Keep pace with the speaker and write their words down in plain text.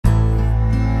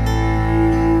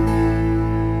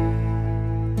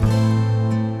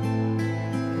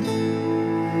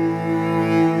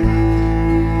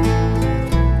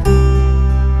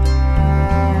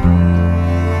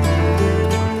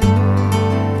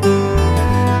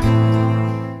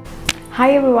Hi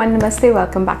everyone, Namaste,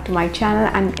 welcome back to my channel,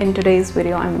 and in today's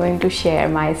video I'm going to share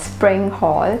my spring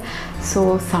haul.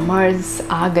 So summers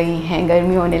aa gayi hain,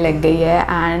 garmi hone lag gayi hai,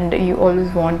 and you always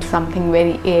want something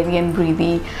very airy and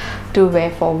breathy to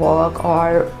wear for work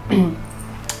or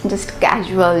just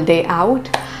casual day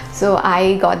out. So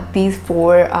I got these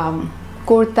four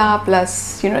kurta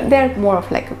plus, they're more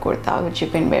of like a kurta which you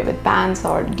can wear with pants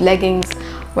or leggings,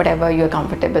 whatever you're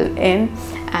comfortable in,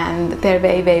 and they're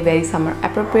very summer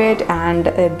appropriate, and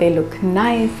they look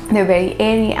nice. They're very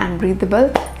airy and breathable.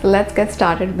 So let's get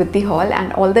started with the haul,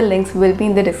 and all the links will be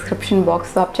in the description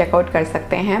box, so आप check out कर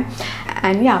सकते हैं.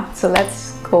 And yeah, so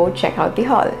let's go check out the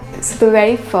haul. So the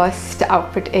very first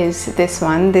outfit is this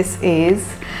one. This is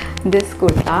this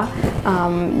kurta,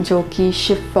 जो कि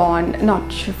chiffon, not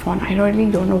chiffon, I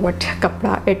really don't know what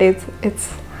kapda it is.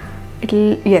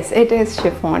 Yes, it is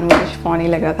chiffon. मुझे chiffon ही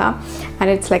लगा था, and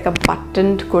it's like a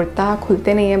buttoned kurta.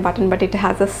 खुलते नहीं है button, but it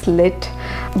has a slit,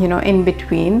 in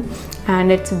between,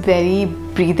 and it's very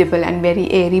breathable and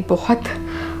very airy. बहुत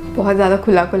ज़्यादा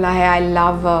खुला है. I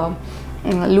love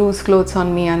loose clothes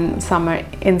on me in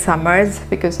summers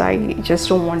because I just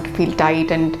don't want to feel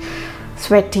tight and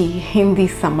sweaty in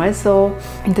these summers. So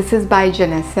this is by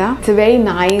Janasya. It's a very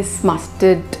nice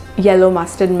yellow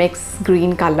mustard mixed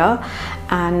green color,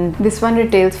 and this one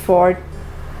retails for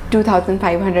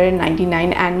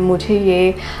 2599, and मुझे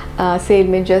ये cell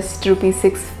में just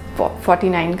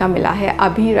 ₹649 का मिला है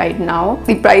अभी right now.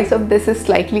 The price of this is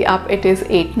slightly up. It is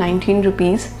 819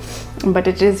 rupees, but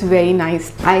it is very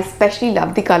nice. I especially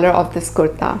love the color of this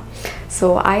kurta.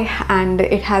 And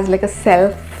it has like a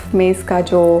self में इसका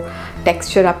जो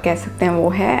texture आप कह सकते हैं वो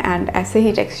है, and ऐसे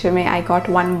ही texture में I got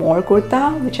one more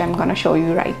kurta which I'm gonna show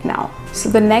you right now. So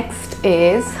the next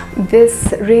is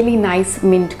this really nice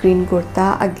mint green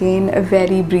kurta. Again,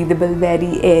 very breathable,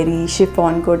 very airy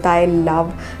chiffon kurta. I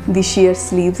love the sheer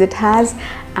sleeves it has,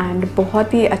 and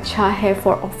बहुत ही अच्छा है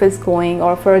for office going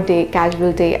or for a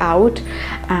casual day out.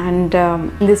 And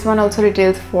this one also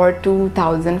retails for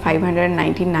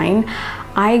 2599.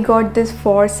 I got this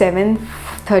for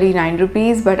 739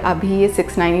 rupees, but abhi ye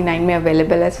 699 mein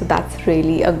available hai, so that's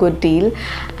really a good deal,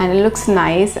 and it looks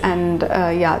nice. And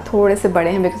yeah, thode se bade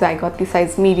hain because I got the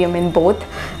size medium in both.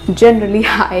 Generally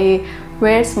I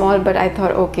wear small, but I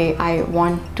thought okay, I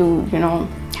want to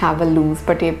have a loose,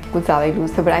 but ye kuch zyada hi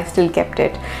loose tha, but I still kept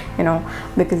it,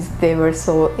 because they were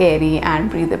so airy and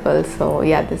breathable. So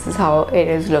yeah, this is how it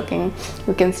is looking.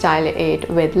 You can style it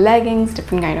with leggings,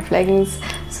 different kind of leggings,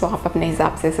 so आप अपने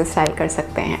हिसाब से इसे style कर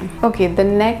सकते हैं. Okay, the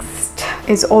next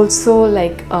is also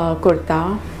like a kurta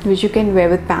which you can wear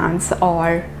with pants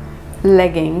or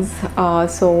leggings.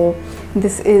 So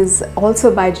this is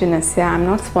also by Janasya. I'm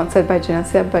not sponsored by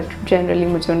Janasya, but generally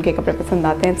मुझे उनके कपड़े पसंद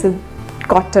आते हैं. It's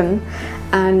cotton,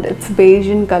 and it's beige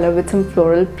in color with some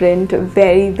floral print.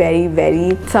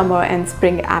 Very summer and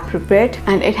spring appropriate,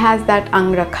 and it has that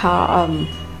Angrakha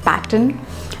pattern,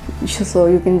 so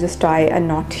you can just tie a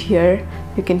knot here,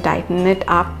 you can tighten it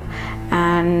up,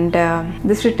 and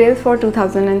this retails for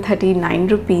 2039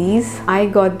 rupees. I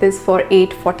got this for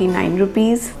 849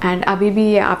 rupees, and abhi bhi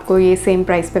ye aapko ye same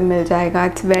price pe mil jayega.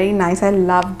 It's very nice. I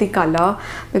love the color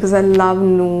because I love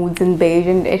nudes and beige,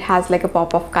 and it has like a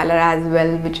pop of color as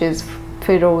well, which is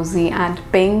Firozi and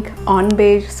pink on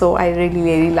beige, so I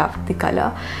really love the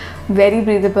color. Very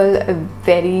breathable,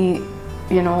 very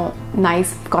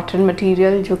nice cotton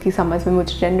material जो कि समझ में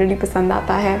मुझे generally पसंद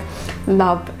आता है.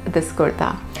 Love this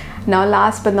kurta. Now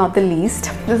last but not the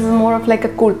least, this is more of like a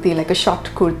kurti, like a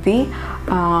short kurti.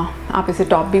 आप इसे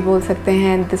top भी बोल सकते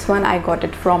हैं. This one I got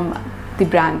it from the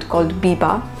brand called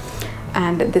BIBA,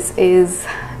 and this is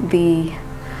the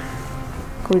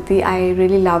kurti. I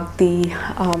really love the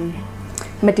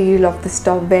material of this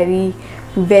top. Very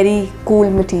cool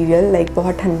material, like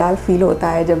बहुत ठंडा feel होता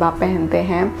है जब आप पहनते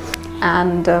हैं,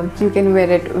 and you can wear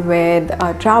it with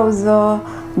a trouser,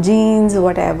 jeans,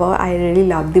 whatever. I really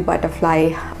love the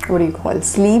butterfly,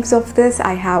 sleeves of this.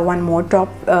 I have one more top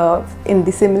in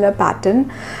the similar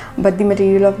pattern, but the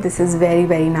material of this is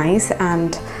very nice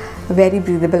and very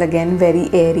breathable, again very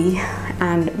airy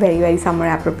and very summer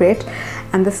appropriate.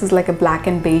 And this is like a black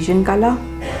and beige in color.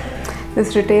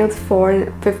 This retails for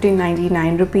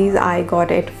 1599 rupees. I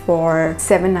got it for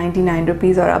 799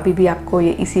 rupees, और अभी भी आपको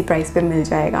ये इसी price पे मिल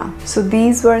जाएगा. So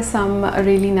these were some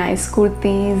really nice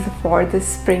kurtis for the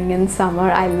spring and summer.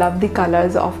 I love the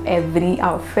colors of every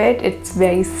outfit. It's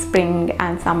very spring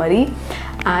and summery,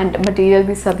 and material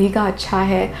भी सभी का अच्छा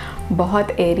है, बहुत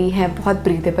एयरी है, बहुत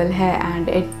ब्रीदेबल है, and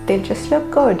they just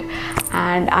look good.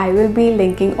 And I will be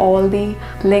linking all the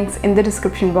links in the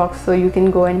description box so you can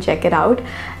go and check it out.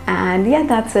 And yeah,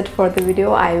 that's it for the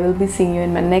video. I will be seeing you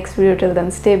in my next video. Till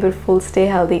then, stay beautiful, stay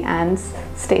healthy, and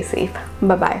stay safe.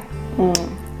 Bye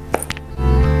bye.